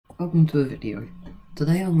welcome to a video.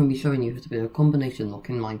 Today I'm going to be showing you how to build a combination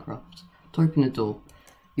lock in Minecraft. To open a door,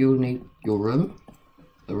 you'll need your room,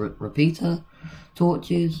 a repeater,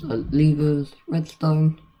 torches, levers,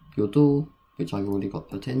 redstone, your door, which I've already got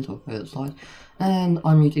put in, so I'll put it aside, and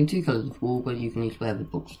I'm using two colours of wool, but you can use whatever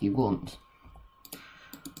blocks you want.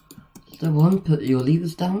 Step 1, put your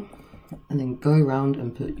levers down, and then go around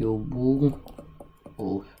and put your wall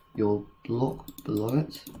or your block below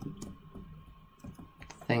it.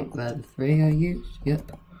 I think they're the three I used, yep.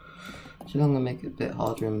 So I'm going to make it a bit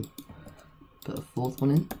harder and put a fourth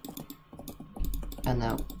one in. And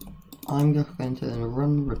now I'm just going to then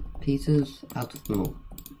run repeaters out of them all.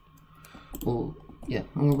 Or, yeah,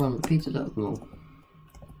 I'm going to run repeaters out of them all.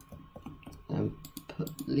 And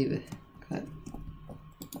leave it, okay.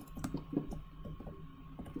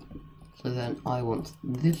 So then I want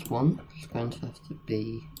this one, it's going to have to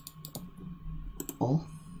be on.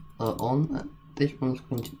 This one's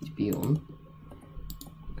going to be on.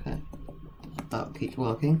 Okay, that keeps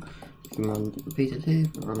working. You can run repeaters here,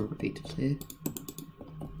 run repeaters here.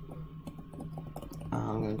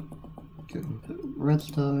 I'm going to put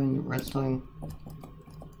redstone,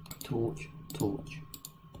 torch.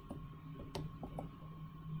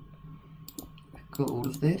 We've got all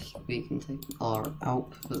of this. We can take our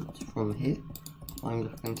output from here. I'm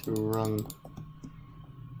just going to run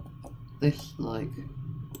this like,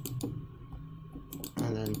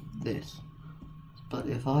 and then this. But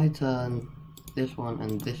if I turn this one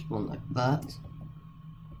and this one like that,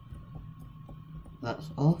 that's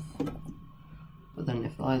off. But then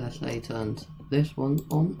if I, let's say, turned this one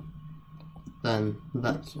on, then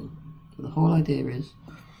that's on. So the whole idea is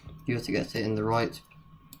you have to get it in the right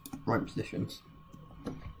positions.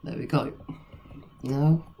 There we go.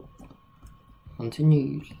 Now I'm going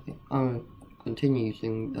to continue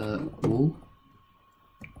using wool.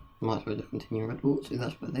 Might as well just continue red wool, so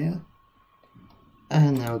that's where they are.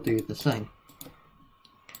 And now do the same.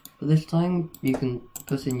 But this time you can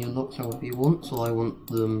put in your locks however you want, so I want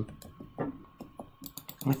them,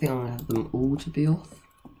 I think I'm going to have them all to be off.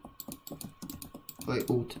 Wait,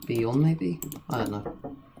 all to be on maybe? I don't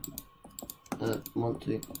know. Want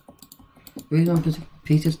to. The reason I'm putting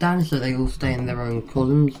pieces down is so they all stay in their own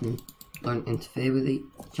columns and don't interfere with each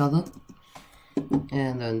other.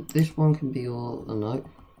 And then this one can be all, oh no.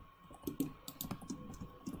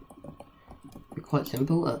 Quite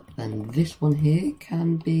simple, and this one here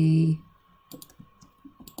can be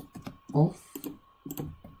off.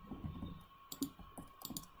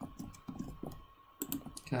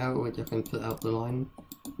 Okay, we're just going to put out the line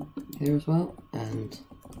here as well, and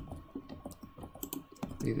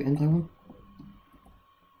leave it in that one.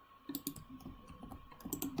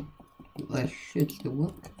 That should still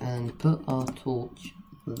work, and put our torch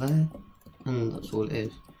there, and that's all it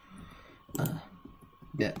is.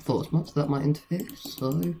 Yeah, thought as much that might interfere,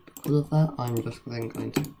 so because of that I'm just then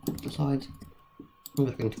going to decide I'm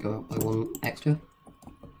just going to go out by one extra.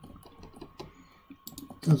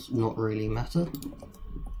 Does not really matter.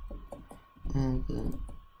 And then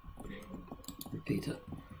repeat it.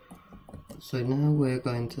 So now we're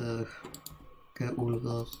going to get all of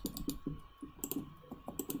those.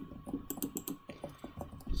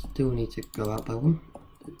 Still need to go out by one.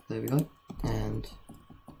 There we go. And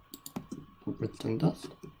redstone dust.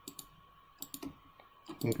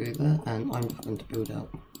 You can go there, and I'm just going to build out.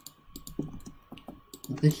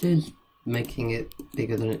 This is making it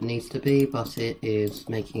bigger than it needs to be, but it is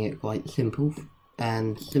making it quite simple,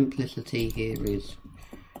 and simplicity here is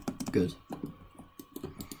good.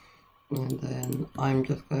 And then I'm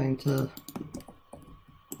just going to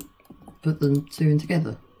put them two in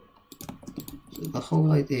together. So the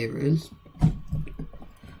whole idea is,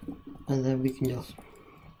 and then we can just,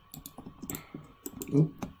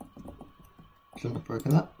 oop, shouldn't have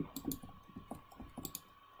broken that.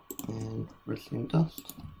 And redstone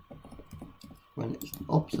dust when it's the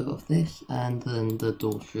opposite of this, and then the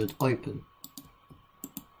door should open.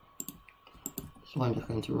 So I'm just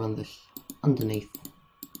going to run this underneath.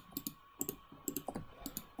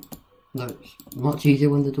 No, it's much easier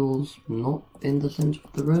when the door's not in the centre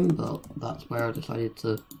of the room, but that's where I decided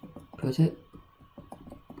to put it,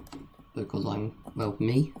 because I'm, well,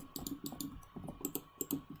 me.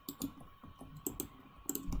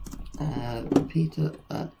 Repeater,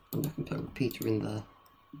 I'm just going to put a repeater in there.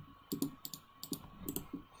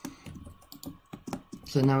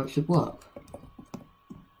 So now it should work.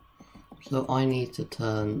 So I need to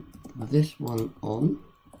turn this one on,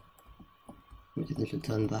 which I should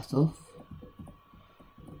turn that off,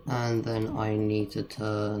 and then I need to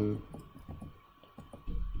turn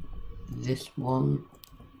this one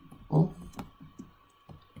off.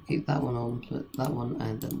 keep that one on, put that one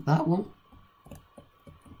and then that one.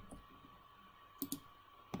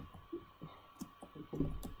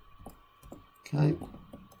 Okay,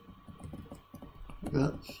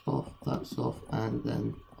 that's off, and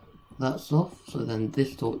then that's off. So then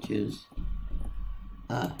this torch is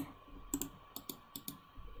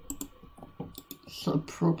so a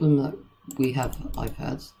problem that we have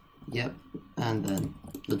iPads. Yep, and then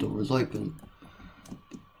the door is open.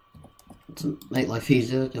 To make life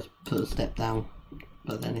easier, just put a step down,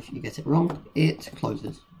 but then if you get it wrong, it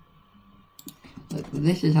closes. So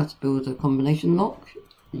this is how to build a combination lock.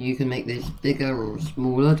 You can make this bigger or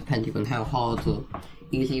smaller depending on how hard or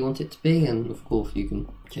easy you want it to be, and of course you can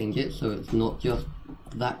change it so it's not just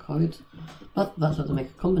that code. But that's how to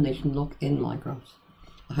make a combination lock in Minecraft.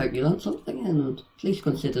 I hope you learned something, and please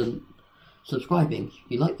consider subscribing.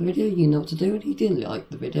 If you liked the video, you know what to do, and if you didn't like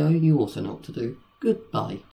the video, you also know what to do. Goodbye.